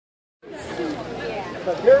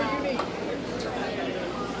but very unique.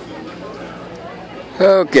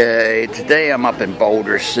 Okay, today I'm up in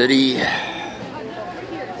Boulder City.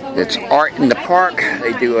 It's Art in the Park.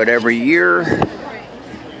 They do it every year.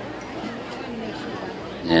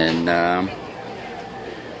 And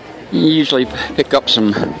you usually pick up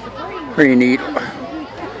some pretty neat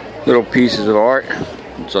little pieces of art.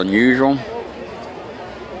 It's unusual.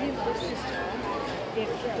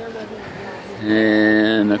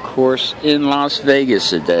 And of course, in Las Vegas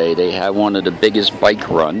today, they have one of the biggest bike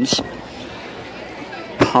runs.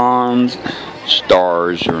 Pawn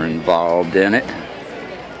stars are involved in it.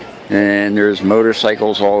 And there's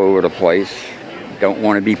motorcycles all over the place. Don't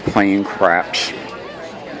want to be playing craps.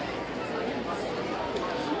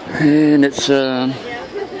 And it's the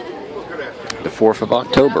 4th of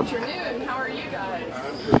October. How are you guys? I'm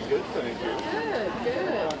pretty good, thank you.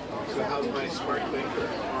 Good. So how's my smart thinker?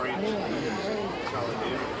 Orange solid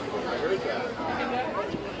name. I heard that.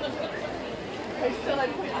 I still had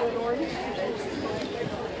to put you in orange.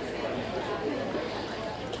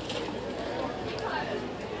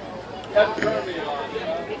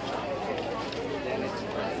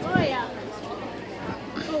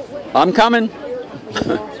 I'm coming.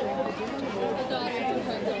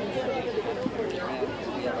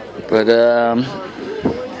 But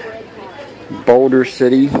Boulder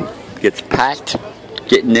City gets packed.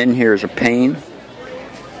 Getting in here is a pain.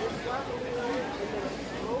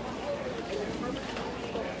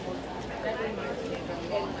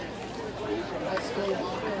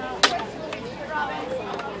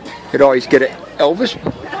 Could always get an Elvis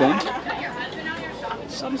thing.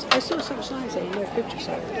 I saw some signs saying no picture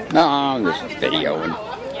sign. No, I'm just videoing.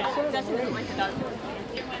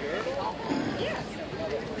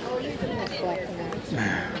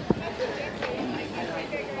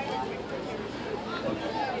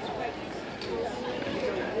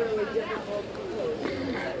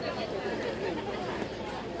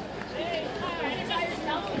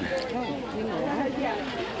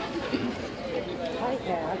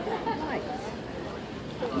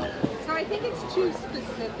 So I think it's too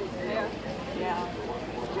specific. Yeah. Yeah.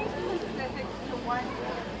 It's too specific to one.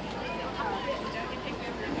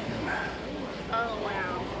 Oh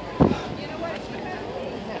wow. You know what?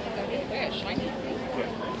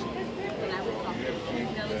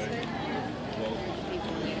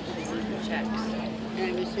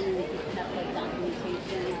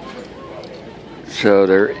 So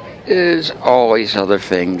there is always other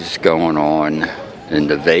things going on in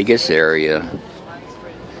the Vegas area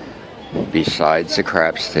besides the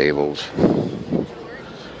craps tables.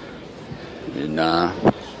 And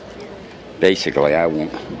basically I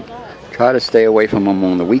won't try to stay away from them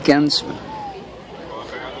on the weekends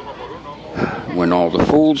when all the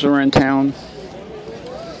fools are in town.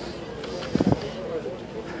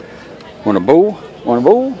 Want a bull? Want a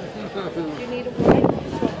bull?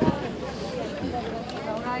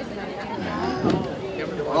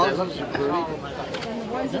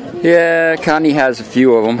 Yeah, Connie has a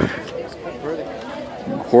few of them.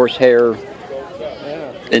 Horsehair,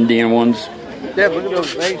 Indian ones. Yeah, look at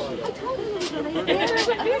those faces.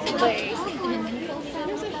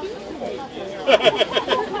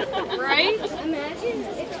 Right?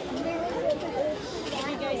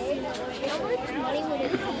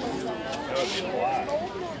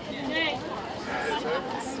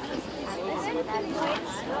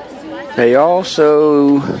 They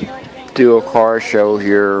also do a car show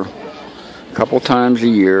here a couple times a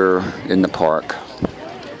year in the park.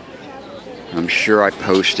 I'm sure I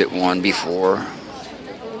posted one before.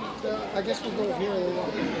 I guess we'll go here.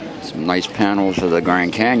 Some nice panels of the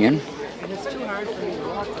Grand Canyon. And it's too hard for me to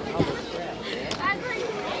walk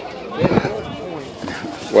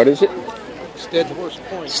What is it? Stead Horse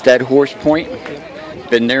Point. Stead Horse Point.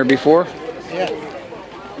 Been there before? Yeah.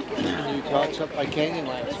 And you talked up by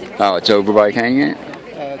Canyonlands. Oh, it's over by Canyon?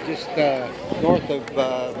 Just north of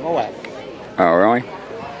Moab. Oh, really?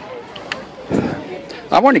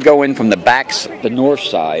 I want to go in from the the north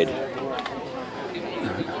side.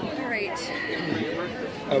 Great.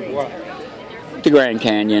 Of what? The Grand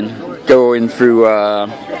Canyon. Go in through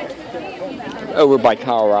over by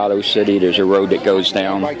Colorado City. There's a road that goes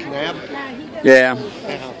down. By Canab? Yeah.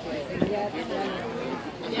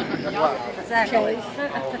 Exactly.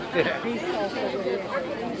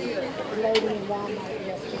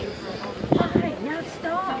 Now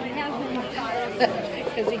stop.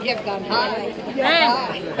 Because he kept on high.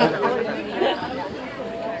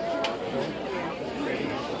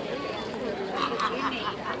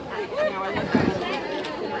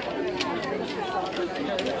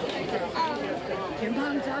 Your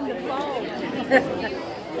mom's on the phone.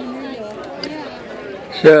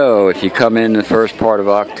 So, if you come in the first part of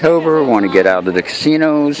October, want to get out of the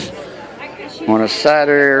casinos on a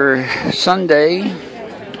Saturday or Sunday,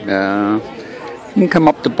 you can come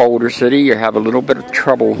up to Boulder City. You have a little bit of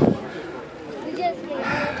trouble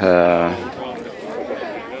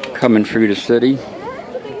coming through the city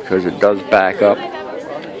because it does back up.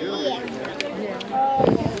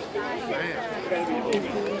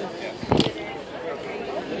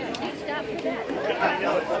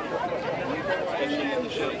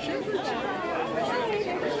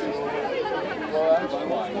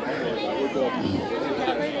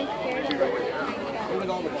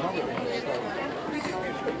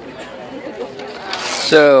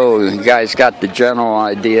 So, you guys got the general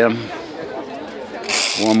idea.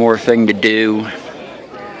 One more thing to do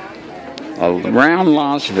around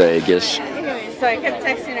Las Vegas, So I kept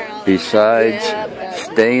texting her all besides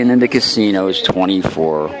staying in the casinos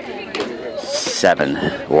 24/7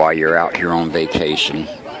 while you're out here on vacation.